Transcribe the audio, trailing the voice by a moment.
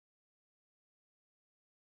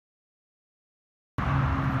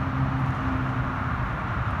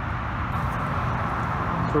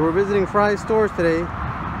So we're visiting Fry's stores today,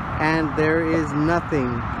 and there is nothing.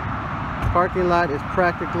 The parking lot is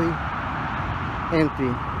practically empty.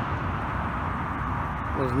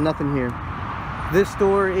 There's nothing here. This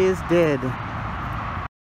store is dead.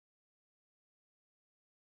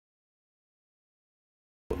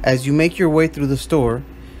 As you make your way through the store,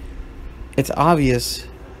 it's obvious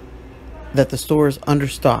that the store is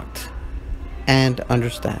understocked and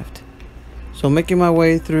understaffed. So making my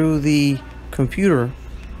way through the computer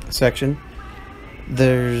section,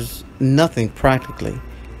 there's nothing practically.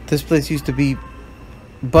 This place used to be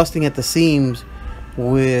busting at the seams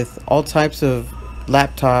with all types of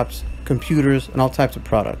laptops, computers, and all types of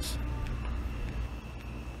products.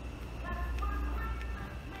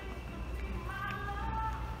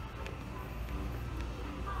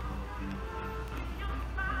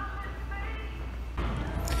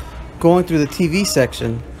 Going through the TV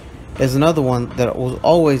section is another one that was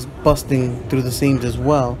always busting through the seams as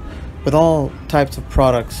well, with all types of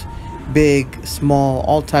products, big, small,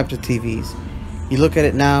 all types of TVs. You look at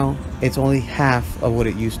it now, it's only half of what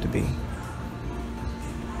it used to be.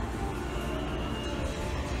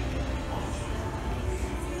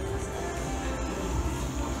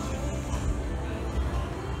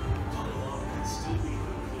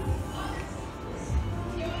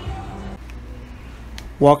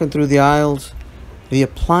 Walking through the aisles, the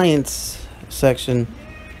appliance section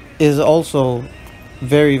is also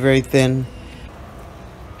very, very thin.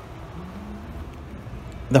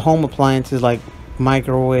 The home appliances like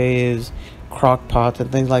microwaves, crock pots,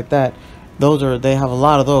 and things like that, they have a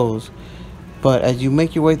lot of those. But as you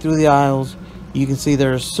make your way through the aisles, you can see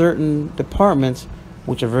there are certain departments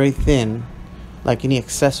which are very thin, like any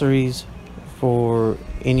accessories for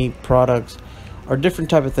any products or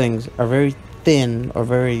different type of things are very thin, or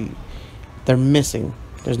they're missing.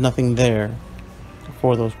 There's nothing there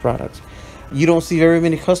for those products. You don't see very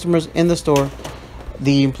many customers in the store.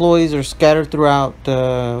 The employees are scattered throughout.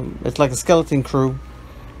 It's like a skeleton crew,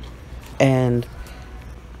 and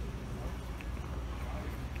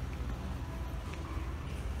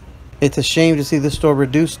it's a shame to see the store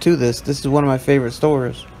reduced to this. This is one of my favorite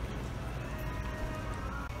stores.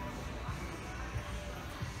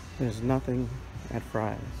 There's nothing at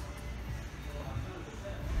Fry's.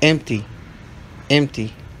 Empty.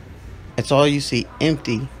 Empty. That's all you see.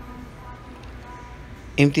 Empty.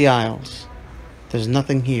 Empty aisles. There's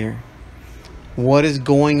nothing here. What is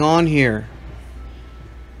going on here?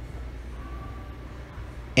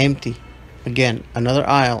 Empty. Again, another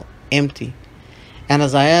aisle. Empty. And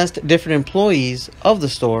as I asked different employees of the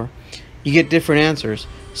store, you get different answers.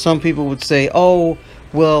 Some people would say, oh,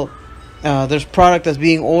 well, there's product that's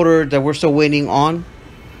being ordered that we're still waiting on.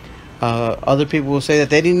 Other people will say that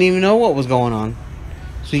they didn't even know what was going on.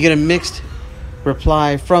 So you get a mixed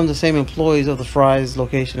reply from the same employees of the Fry's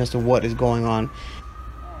location as to what is going on.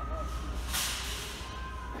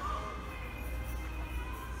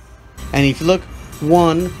 And if you look,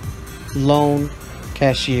 one lone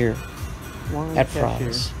cashier at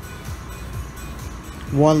Fry's.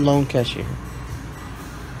 One lone cashier.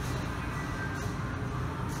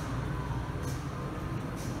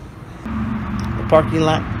 The parking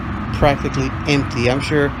lot practically empty. I'm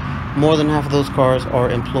sure more than half of those cars are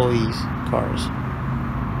employees' cars.